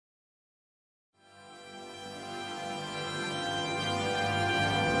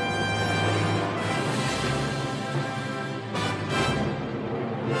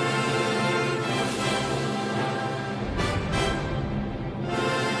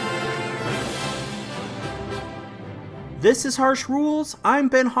This is Harsh Rules, I'm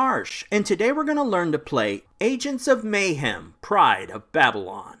Ben Harsh, and today we're going to learn to play Agents of Mayhem, Pride of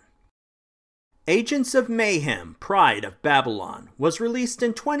Babylon. Agents of Mayhem, Pride of Babylon was released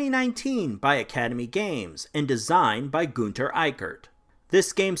in 2019 by Academy Games and designed by Gunter Eichert.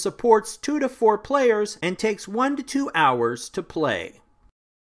 This game supports 2 to 4 players and takes 1 to 2 hours to play.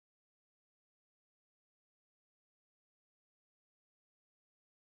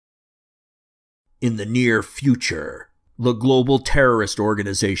 In the near future, the global terrorist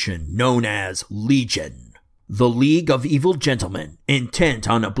organization known as Legion, the League of Evil Gentlemen intent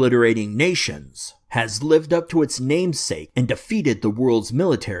on obliterating nations, has lived up to its namesake and defeated the world's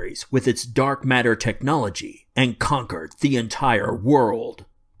militaries with its dark matter technology and conquered the entire world.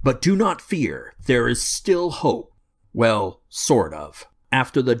 But do not fear, there is still hope. Well, sort of.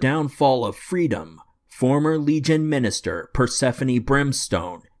 After the downfall of freedom, former Legion minister Persephone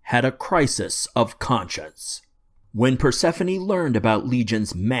Brimstone had a crisis of conscience. When Persephone learned about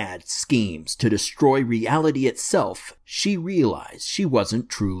Legion's mad schemes to destroy reality itself, she realized she wasn't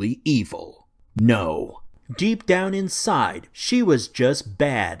truly evil. No, deep down inside, she was just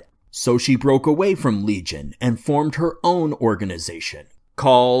bad. So she broke away from Legion and formed her own organization,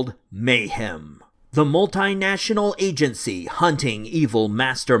 called Mayhem, the multinational agency hunting evil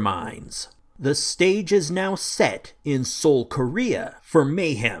masterminds. The stage is now set in Seoul, Korea, for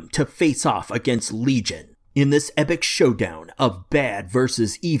Mayhem to face off against Legion. In this epic showdown of bad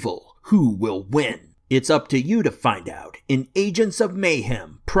versus evil, who will win? It's up to you to find out in Agents of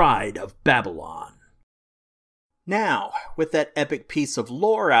Mayhem, Pride of Babylon. Now, with that epic piece of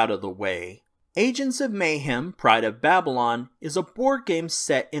lore out of the way, Agents of Mayhem, Pride of Babylon is a board game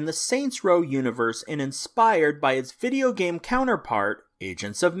set in the Saints Row universe and inspired by its video game counterpart,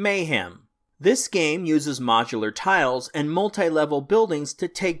 Agents of Mayhem. This game uses modular tiles and multi-level buildings to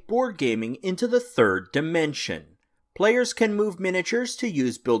take board gaming into the third dimension. Players can move miniatures to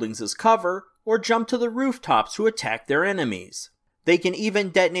use buildings as cover, or jump to the rooftops to attack their enemies. They can even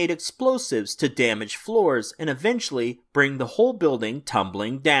detonate explosives to damage floors and eventually bring the whole building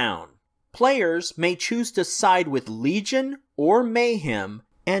tumbling down. Players may choose to side with Legion or Mayhem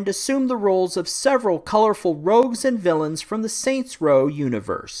and assume the roles of several colorful rogues and villains from the Saints Row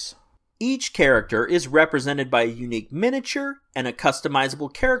universe. Each character is represented by a unique miniature and a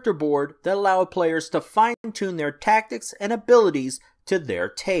customizable character board that allow players to fine-tune their tactics and abilities to their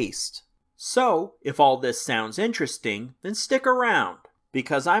taste. So, if all this sounds interesting, then stick around,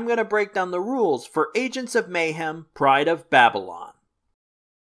 because I'm going to break down the rules for Agents of Mayhem, Pride of Babylon.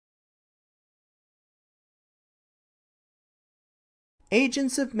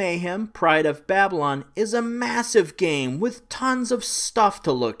 Agents of Mayhem, Pride of Babylon is a massive game with tons of stuff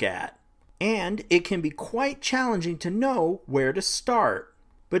to look at. And it can be quite challenging to know where to start.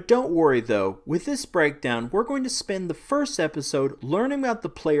 But don't worry though, with this breakdown we're going to spend the first episode learning about the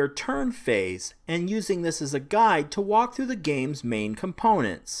player turn phase and using this as a guide to walk through the game's main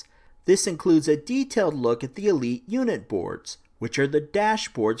components. This includes a detailed look at the elite unit boards, which are the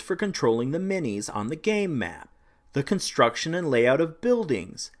dashboards for controlling the minis on the game map, the construction and layout of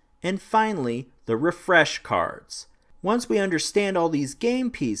buildings, and finally the refresh cards. Once we understand all these game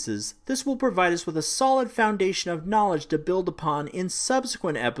pieces, this will provide us with a solid foundation of knowledge to build upon in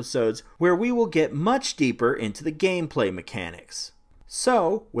subsequent episodes where we will get much deeper into the gameplay mechanics.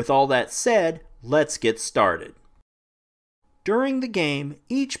 So, with all that said, let's get started. During the game,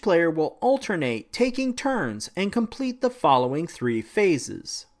 each player will alternate taking turns and complete the following 3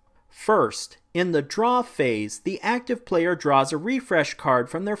 phases. First, in the draw phase, the active player draws a refresh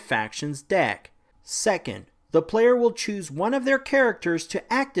card from their faction's deck. Second, the player will choose one of their characters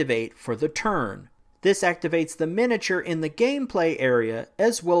to activate for the turn. This activates the miniature in the gameplay area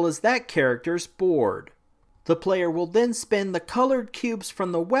as well as that character's board. The player will then spin the colored cubes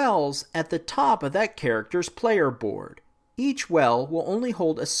from the wells at the top of that character's player board. Each well will only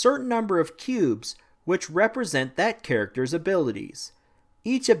hold a certain number of cubes which represent that character's abilities.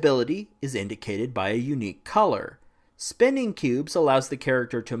 Each ability is indicated by a unique color. Spinning cubes allows the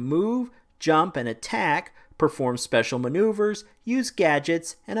character to move, jump, and attack, perform special maneuvers, use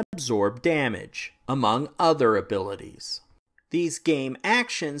gadgets, and absorb damage, among other abilities. These game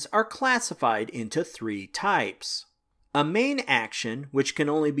actions are classified into 3 types. A main action, which can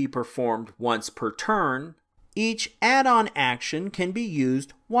only be performed once per turn. Each add-on action can be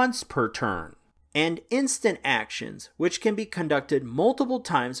used once per turn. And instant actions, which can be conducted multiple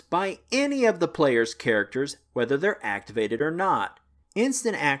times by any of the player's characters, whether they're activated or not.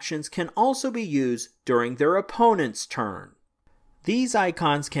 Instant actions can also be used during their opponent's turn. These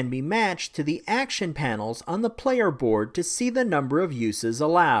icons can be matched to the action panels on the player board to see the number of uses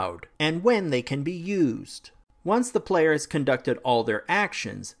allowed, and when they can be used. Once the player has conducted all their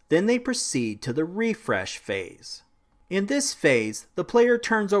actions, then they proceed to the refresh phase. In this phase, the player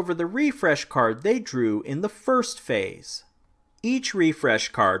turns over the refresh card they drew in the first phase. Each refresh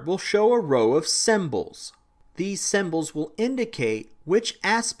card will show a row of symbols. These symbols will indicate which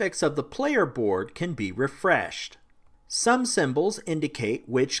aspects of the player board can be refreshed. Some symbols indicate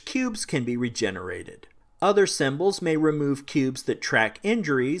which cubes can be regenerated. Other symbols may remove cubes that track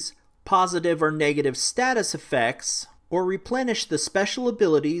injuries, positive or negative status effects, or replenish the special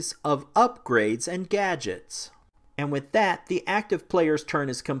abilities of upgrades and gadgets. And with that, the active player's turn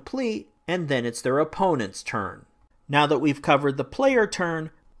is complete, and then it's their opponent's turn. Now that we've covered the player turn,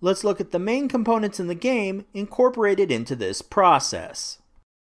 let's look at the main components in the game incorporated into this process.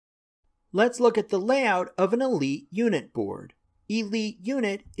 Let's look at the layout of an elite unit board. Elite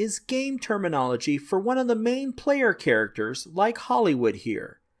unit is game terminology for one of the main player characters, like Hollywood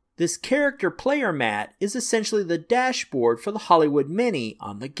here. This character player mat is essentially the dashboard for the Hollywood Mini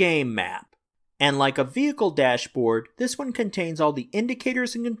on the game map. And like a vehicle dashboard, this one contains all the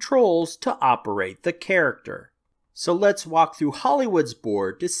indicators and controls to operate the character. So let's walk through Hollywood's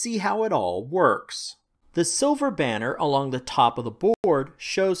board to see how it all works. The silver banner along the top of the board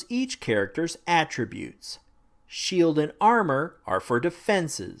shows each character's attributes. Shield and armor are for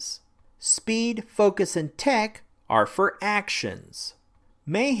defenses. Speed, focus, and tech are for actions.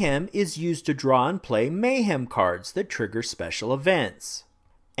 Mayhem is used to draw and play Mayhem cards that trigger special events.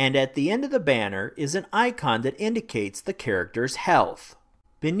 And at the end of the banner is an icon that indicates the character's health.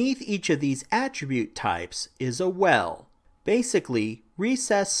 Beneath each of these attribute types is a well, basically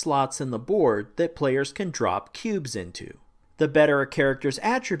recessed slots in the board that players can drop cubes into. The better a character's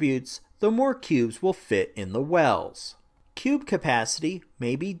attributes, the more cubes will fit in the wells. Cube capacity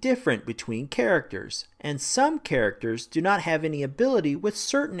may be different between characters, and some characters do not have any ability with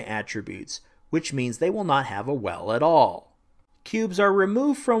certain attributes, which means they will not have a well at all. Cubes are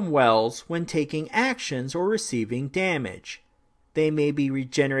removed from wells when taking actions or receiving damage. They may be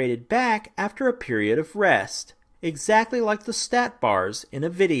regenerated back after a period of rest, exactly like the stat bars in a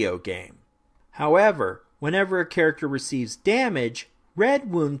video game. However, whenever a character receives damage,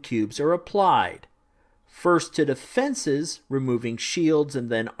 red wound cubes are applied. First to defenses, removing shields and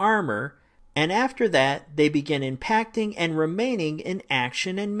then armor, and after that they begin impacting and remaining in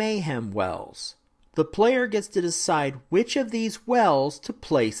action and mayhem wells. The player gets to decide which of these wells to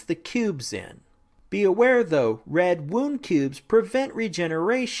place the cubes in. Be aware though, red wound cubes prevent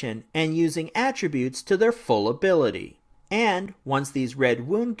regeneration and using attributes to their full ability. And once these red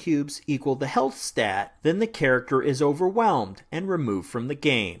wound cubes equal the health stat, then the character is overwhelmed and removed from the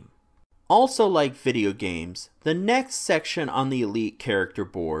game. Also like video games, the next section on the Elite character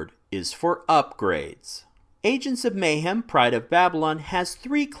board is for upgrades. Agents of Mayhem Pride of Babylon has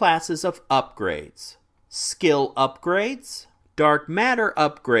 3 classes of upgrades: Skill upgrades, Dark Matter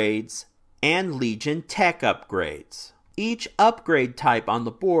upgrades, and Legion Tech upgrades. Each upgrade type on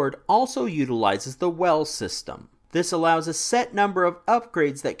the board also utilizes the well system. This allows a set number of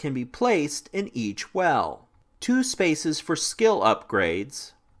upgrades that can be placed in each well. 2 spaces for skill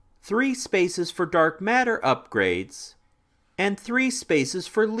upgrades, 3 spaces for Dark Matter upgrades, and 3 spaces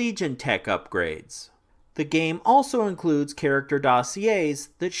for Legion Tech upgrades. The game also includes character dossiers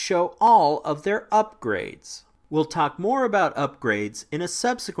that show all of their upgrades. We'll talk more about upgrades in a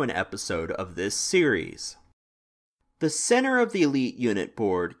subsequent episode of this series. The center of the Elite unit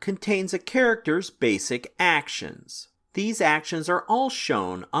board contains a character's basic actions. These actions are all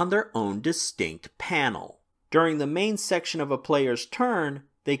shown on their own distinct panel. During the main section of a player's turn,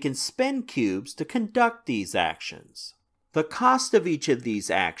 they can spend cubes to conduct these actions. The cost of each of these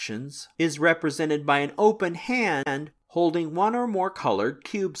actions is represented by an open hand holding 1 or more colored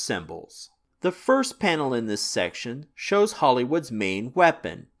cube symbols. The first panel in this section shows Hollywood's main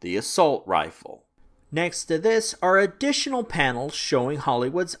weapon, the assault rifle. Next to this are additional panels showing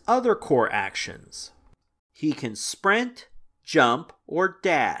Hollywood's other core actions. He can sprint, jump, or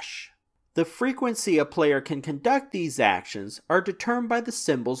dash. The frequency a player can conduct these actions are determined by the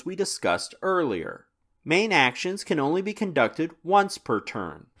symbols we discussed earlier. Main actions can only be conducted once per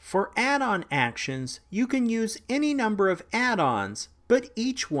turn. For add-on actions, you can use any number of add-ons, but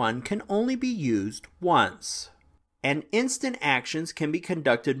each one can only be used once. And instant actions can be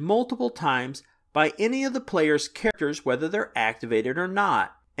conducted multiple times by any of the player's characters, whether they're activated or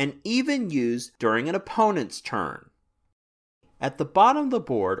not, and even used during an opponent's turn. At the bottom of the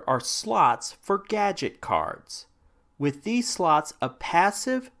board are slots for gadget cards. With these slots, a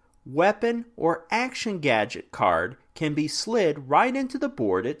passive, weapon, or action gadget card can be slid right into the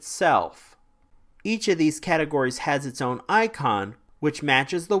board itself. Each of these categories has its own icon, which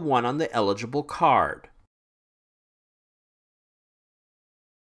matches the one on the eligible card.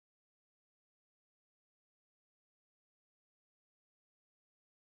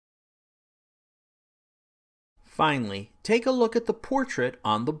 Finally, take a look at the portrait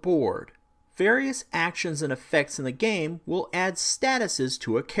on the board. Various actions and effects in the game will add statuses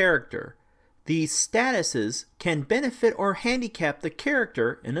to a character. These statuses can benefit or handicap the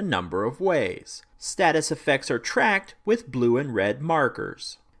character in a number of ways. Status effects are tracked with blue and red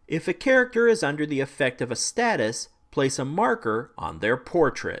markers. If a character is under the effect of a status, place a marker on their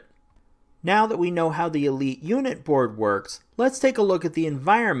portrait. Now that we know how the Elite unit board works, let's take a look at the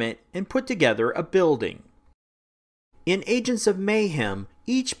environment and put together a building. In Agents of Mayhem,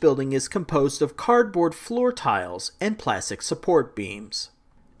 each building is composed of cardboard floor tiles and plastic support beams.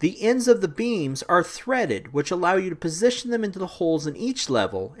 The ends of the beams are threaded, which allow you to position them into the holes in each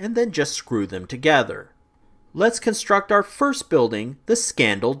level and then just screw them together. Let's construct our first building, the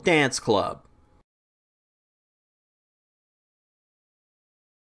Scandal Dance Club.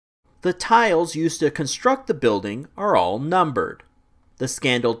 The tiles used to construct the building are all numbered. The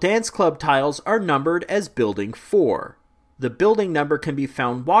Scandal Dance Club tiles are numbered as Building 4. The building number can be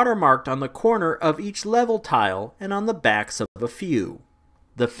found watermarked on the corner of each level tile and on the backs of a few.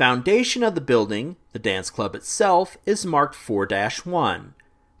 The foundation of the building, the dance club itself, is marked 4-1.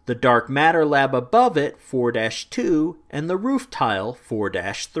 The dark matter lab above it, 4-2, and the roof tile,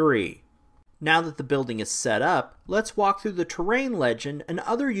 4-3. Now that the building is set up, let's walk through the terrain legend and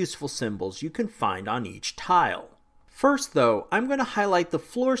other useful symbols you can find on each tile. First though, I'm going to highlight the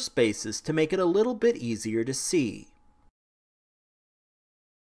floor spaces to make it a little bit easier to see.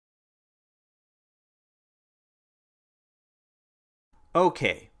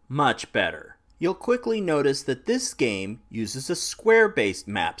 Okay, much better. You'll quickly notice that this game uses a square-based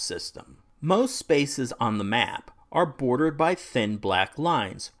map system. Most spaces on the map are bordered by thin black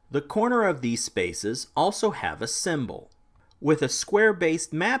lines. The corner of these spaces also have a symbol. With a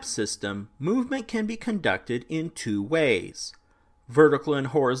square-based map system, movement can be conducted in two ways. Vertical and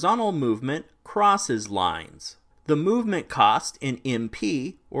horizontal movement crosses lines. The movement cost in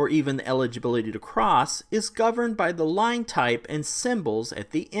MP, or even the eligibility to cross, is governed by the line type and symbols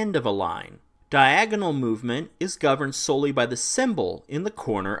at the end of a line. Diagonal movement is governed solely by the symbol in the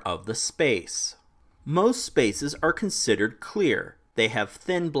corner of the space. Most spaces are considered clear. They have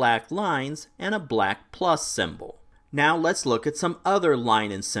thin black lines and a black plus symbol. Now let's look at some other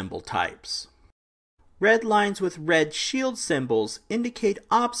line and symbol types. Red lines with red shield symbols indicate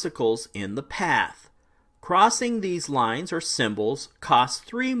obstacles in the path. Crossing these lines or symbols costs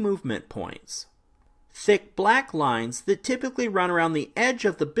 3 movement points. Thick black lines that typically run around the edge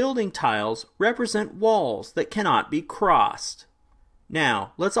of the building tiles represent walls that cannot be crossed.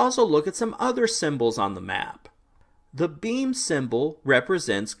 Now, let's also look at some other symbols on the map. The beam symbol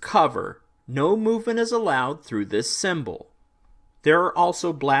represents cover. No movement is allowed through this symbol. There are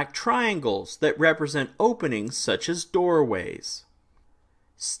also black triangles that represent openings such as doorways.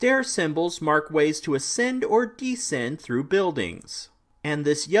 Stair symbols mark ways to ascend or descend through buildings. And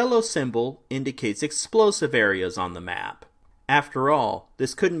this yellow symbol indicates explosive areas on the map. After all,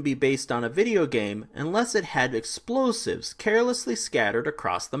 this couldn't be based on a video game unless it had explosives carelessly scattered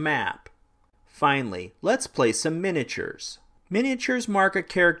across the map. Finally, let's play some miniatures. Miniatures mark a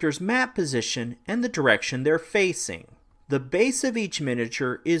character's map position and the direction they're facing. The base of each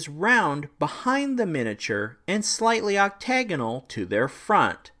miniature is round behind the miniature and slightly octagonal to their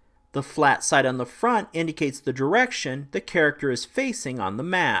front. The flat side on the front indicates the direction the character is facing on the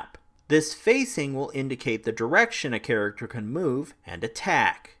map. This facing will indicate the direction a character can move and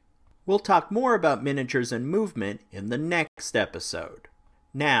attack. We'll talk more about miniatures and movement in the next episode.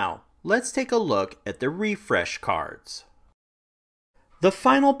 Now, let's take a look at the refresh cards. The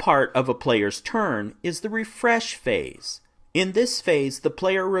final part of a player's turn is the refresh phase. In this phase, the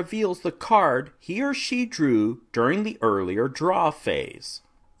player reveals the card he or she drew during the earlier draw phase.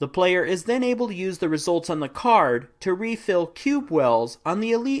 The player is then able to use the results on the card to refill cube wells on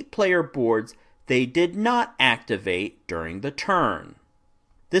the elite player boards they did not activate during the turn.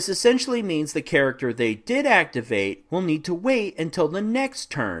 This essentially means the character they did activate will need to wait until the next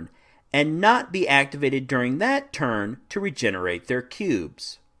turn and not be activated during that turn to regenerate their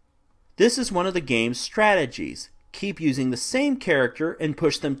cubes. This is one of the game's strategies. Keep using the same character and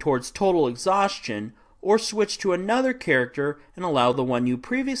push them towards total exhaustion, or switch to another character and allow the one you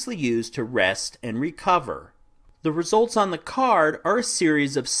previously used to rest and recover. The results on the card are a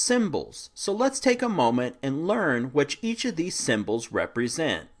series of symbols, so let's take a moment and learn what each of these symbols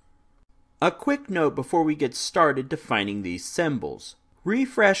represent. A quick note before we get started defining these symbols.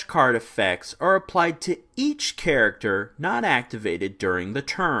 Refresh card effects are applied to each character not activated during the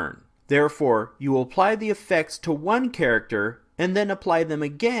turn. Therefore, you will apply the effects to one character and then apply them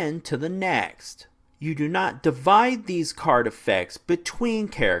again to the next. You do not divide these card effects between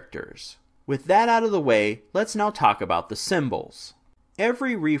characters. With that out of the way, let's now talk about the symbols.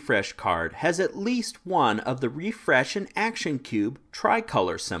 Every refresh card has at least one of the refresh and action cube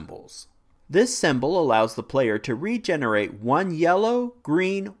tricolor symbols. This symbol allows the player to regenerate one yellow,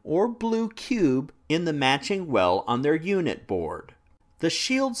 green, or blue cube in the matching well on their unit board. The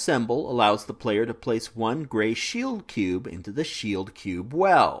shield symbol allows the player to place one gray shield cube into the shield cube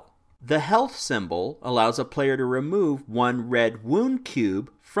well. The health symbol allows a player to remove one red wound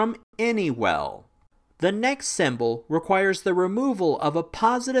cube from any well. The next symbol requires the removal of a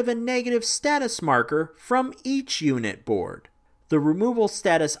positive and negative status marker from each unit board. The removal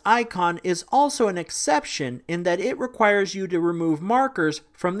status icon is also an exception in that it requires you to remove markers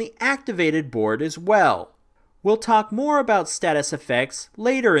from the activated board as well. We'll talk more about status effects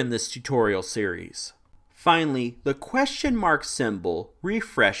later in this tutorial series. Finally, the question mark symbol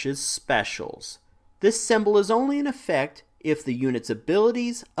refreshes specials. This symbol is only in effect if the unit's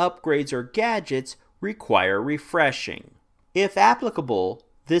abilities, upgrades, or gadgets require refreshing. If applicable,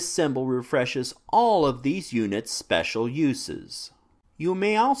 this symbol refreshes all of these units' special uses. You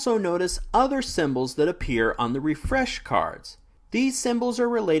may also notice other symbols that appear on the refresh cards. These symbols are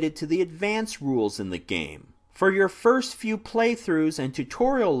related to the advanced rules in the game. For your first few playthroughs and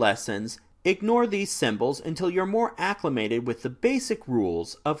tutorial lessons, ignore these symbols until you're more acclimated with the basic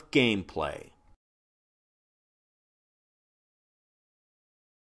rules of gameplay.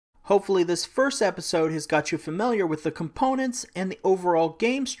 Hopefully this first episode has got you familiar with the components and the overall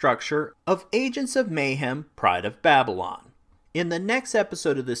game structure of Agents of Mayhem: Pride of Babylon. In the next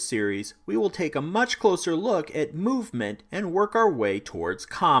episode of this series, we will take a much closer look at movement and work our way towards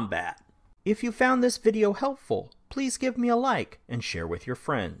combat. If you found this video helpful, please give me a like and share with your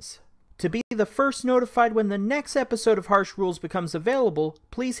friends. To be the first notified when the next episode of Harsh Rules becomes available,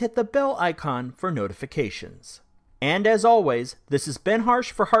 please hit the bell icon for notifications. And as always, this has been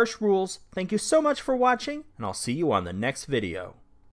Harsh for Harsh Rules. Thank you so much for watching, and I'll see you on the next video.